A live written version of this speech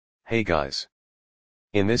Hey guys.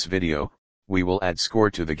 In this video, we will add score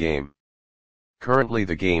to the game. Currently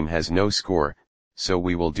the game has no score, so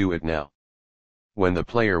we will do it now. When the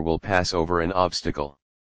player will pass over an obstacle,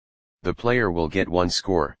 the player will get 1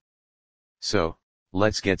 score. So,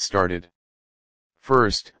 let's get started.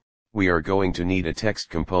 First, we are going to need a text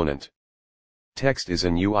component. Text is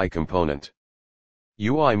an UI component.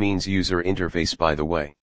 UI means user interface, by the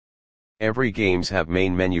way. Every games have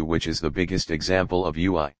main menu, which is the biggest example of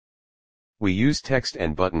UI. We use text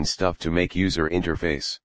and button stuff to make user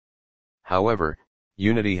interface. However,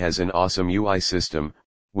 Unity has an awesome UI system,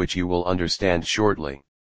 which you will understand shortly.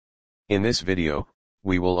 In this video,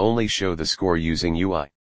 we will only show the score using UI.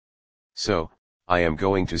 So, I am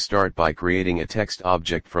going to start by creating a text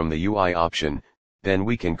object from the UI option, then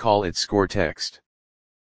we can call it score text.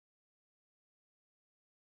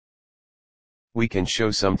 We can show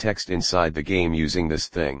some text inside the game using this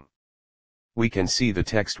thing. We can see the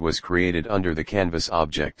text was created under the canvas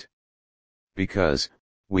object. Because,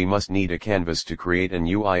 we must need a canvas to create an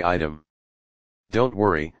UI item. Don't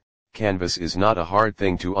worry, canvas is not a hard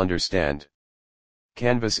thing to understand.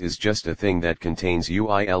 Canvas is just a thing that contains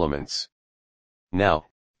UI elements. Now,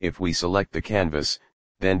 if we select the canvas,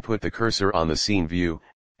 then put the cursor on the scene view,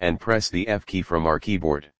 and press the F key from our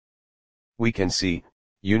keyboard. We can see,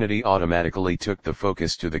 Unity automatically took the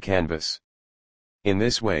focus to the canvas. In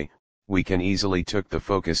this way, we can easily took the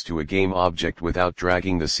focus to a game object without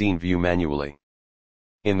dragging the scene view manually.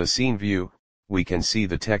 In the scene view, we can see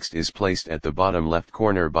the text is placed at the bottom left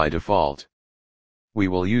corner by default. We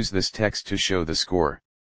will use this text to show the score.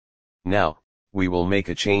 Now, we will make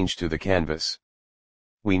a change to the canvas.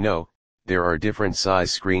 We know, there are different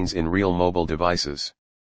size screens in real mobile devices.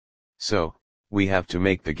 So, we have to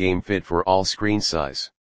make the game fit for all screen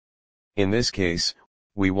size. In this case,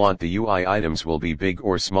 we want the UI items will be big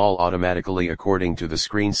or small automatically according to the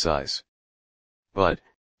screen size. But,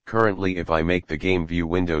 currently if I make the game view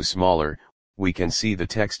window smaller, we can see the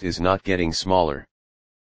text is not getting smaller.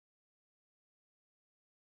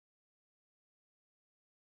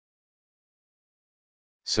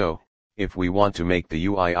 So, if we want to make the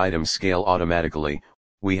UI item scale automatically,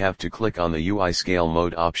 we have to click on the UI scale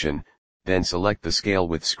mode option, then select the scale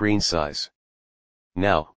with screen size.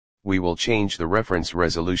 Now, we will change the reference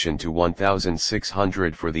resolution to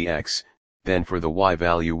 1600 for the X, then for the Y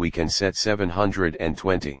value we can set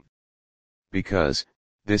 720. Because,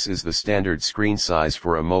 this is the standard screen size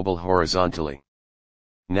for a mobile horizontally.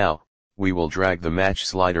 Now, we will drag the match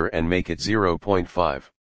slider and make it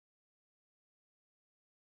 0.5.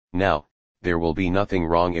 Now, there will be nothing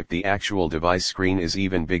wrong if the actual device screen is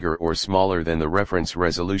even bigger or smaller than the reference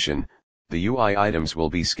resolution, the UI items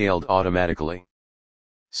will be scaled automatically.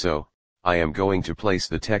 So, I am going to place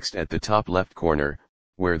the text at the top left corner,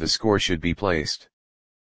 where the score should be placed.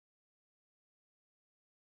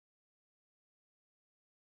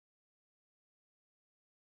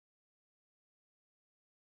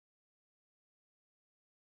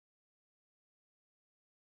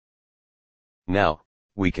 Now,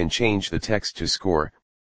 we can change the text to score.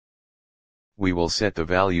 We will set the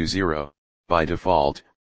value 0, by default.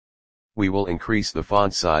 We will increase the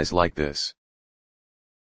font size like this.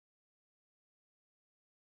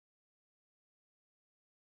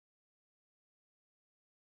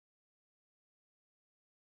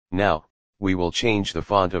 Now, we will change the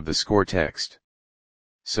font of the score text.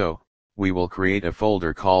 So, we will create a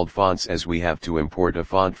folder called fonts as we have to import a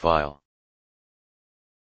font file.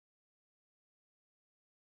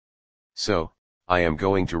 So, I am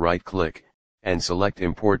going to right-click, and select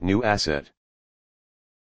Import New Asset.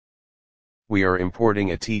 We are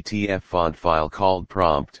importing a TTF font file called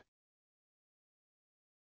prompt.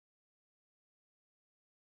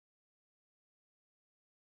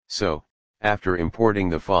 So, after importing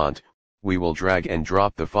the font, we will drag and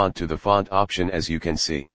drop the font to the font option as you can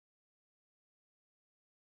see.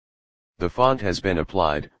 The font has been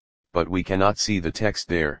applied, but we cannot see the text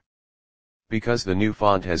there. Because the new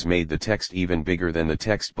font has made the text even bigger than the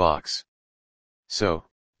text box. So,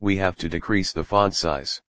 we have to decrease the font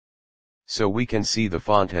size. So we can see the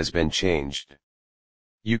font has been changed.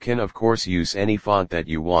 You can of course use any font that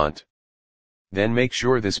you want. Then make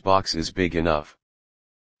sure this box is big enough.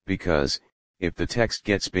 Because, if the text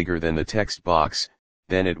gets bigger than the text box,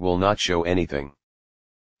 then it will not show anything.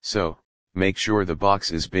 So, make sure the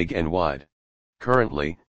box is big and wide.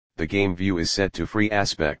 Currently, the game view is set to free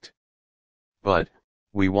aspect. But,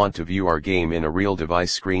 we want to view our game in a real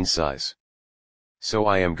device screen size. So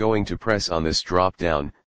I am going to press on this drop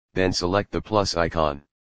down, then select the plus icon.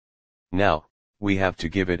 Now, we have to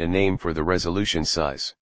give it a name for the resolution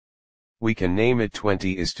size. We can name it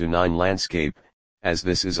 20:9 landscape, as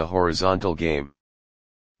this is a horizontal game.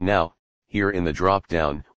 Now, here in the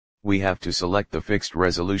drop-down, we have to select the fixed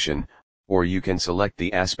resolution, or you can select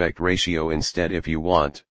the aspect ratio instead if you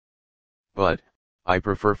want. But, I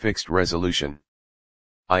prefer fixed resolution.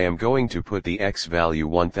 I am going to put the X value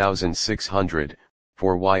 1600,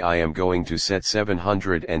 for Y I am going to set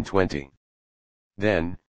 720.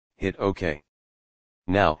 Then, hit OK.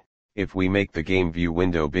 Now, if we make the game view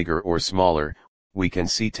window bigger or smaller, we can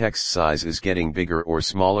see text size is getting bigger or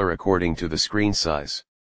smaller according to the screen size.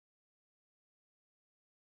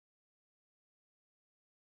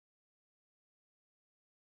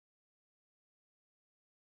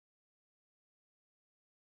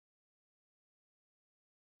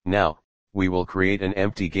 Now, we will create an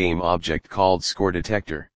empty game object called score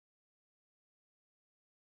detector.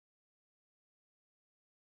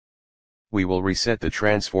 We will reset the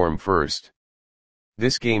transform first.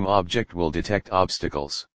 This game object will detect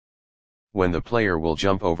obstacles. When the player will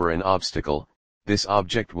jump over an obstacle, this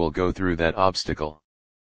object will go through that obstacle.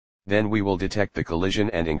 Then we will detect the collision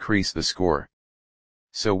and increase the score.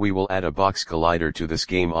 So we will add a box collider to this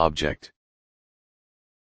game object.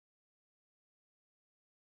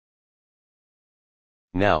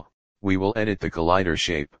 Now, we will edit the collider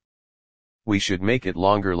shape. We should make it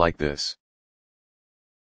longer like this.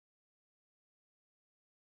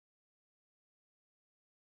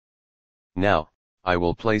 Now, I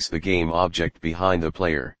will place the game object behind the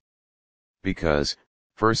player. Because,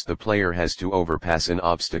 first the player has to overpass an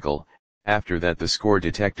obstacle, after that the score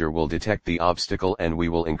detector will detect the obstacle and we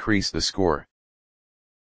will increase the score.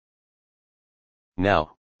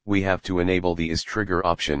 Now, we have to enable the isTrigger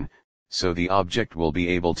option, so the object will be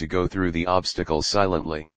able to go through the obstacle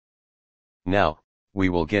silently. Now, we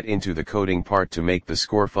will get into the coding part to make the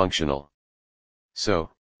score functional.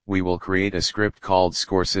 So, we will create a script called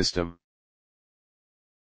score system.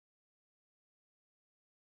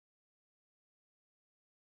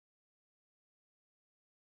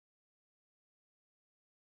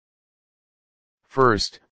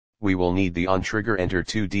 First, we will need the onTrigger enter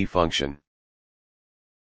 2D function.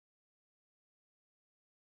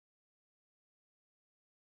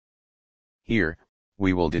 Here,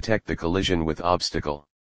 we will detect the collision with obstacle.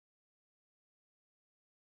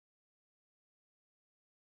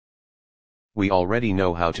 We already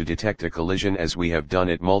know how to detect a collision as we have done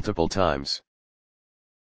it multiple times.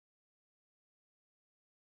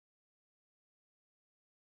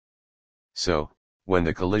 So, when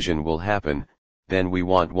the collision will happen, then we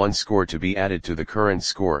want one score to be added to the current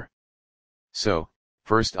score. So,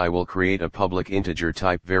 first I will create a public integer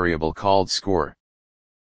type variable called score.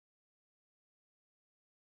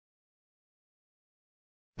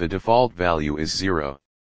 The default value is 0.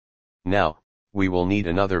 Now, we will need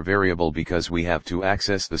another variable because we have to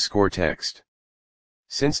access the score text.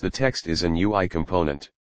 Since the text is an UI component.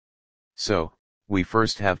 So, we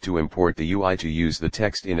first have to import the UI to use the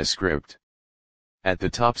text in a script. At the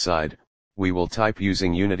top side, we will type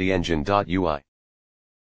using UnityEngine.ui.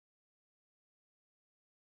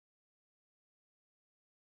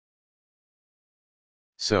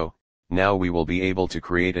 So, now we will be able to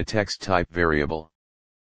create a text type variable.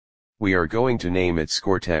 We are going to name it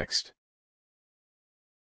scoreText.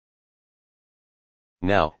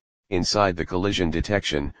 Now, inside the collision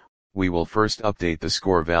detection, we will first update the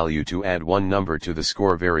score value to add one number to the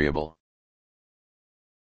score variable.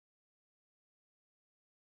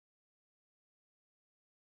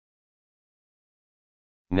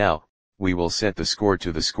 Now, we will set the score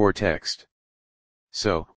to the score text.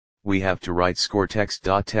 So, we have to write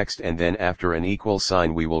scoreText.text and then after an equal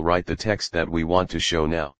sign we will write the text that we want to show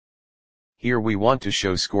now. Here we want to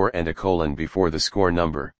show score and a colon before the score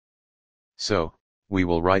number. So, we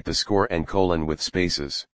will write the score and colon with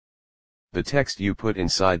spaces. The text you put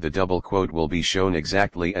inside the double quote will be shown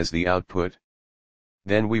exactly as the output.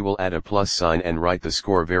 Then we will add a plus sign and write the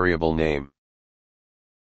score variable name.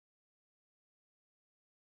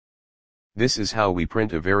 This is how we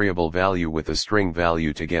print a variable value with a string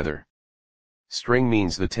value together. String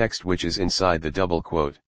means the text which is inside the double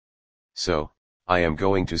quote. So, I am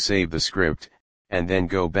going to save the script, and then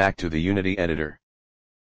go back to the Unity editor.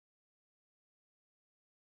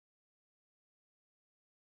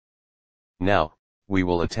 Now, we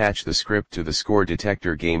will attach the script to the score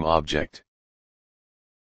detector game object.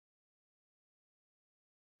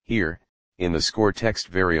 Here, in the score text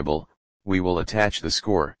variable, we will attach the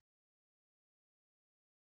score.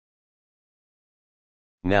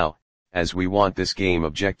 Now, as we want this game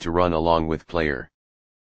object to run along with player.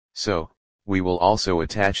 So, we will also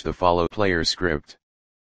attach the follow player script.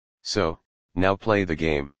 So, now play the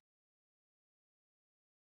game.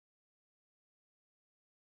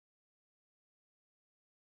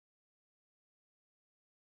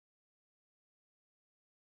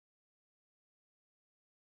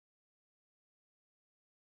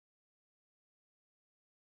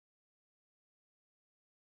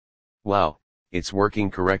 Wow, it's working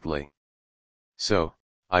correctly. So,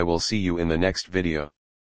 I will see you in the next video.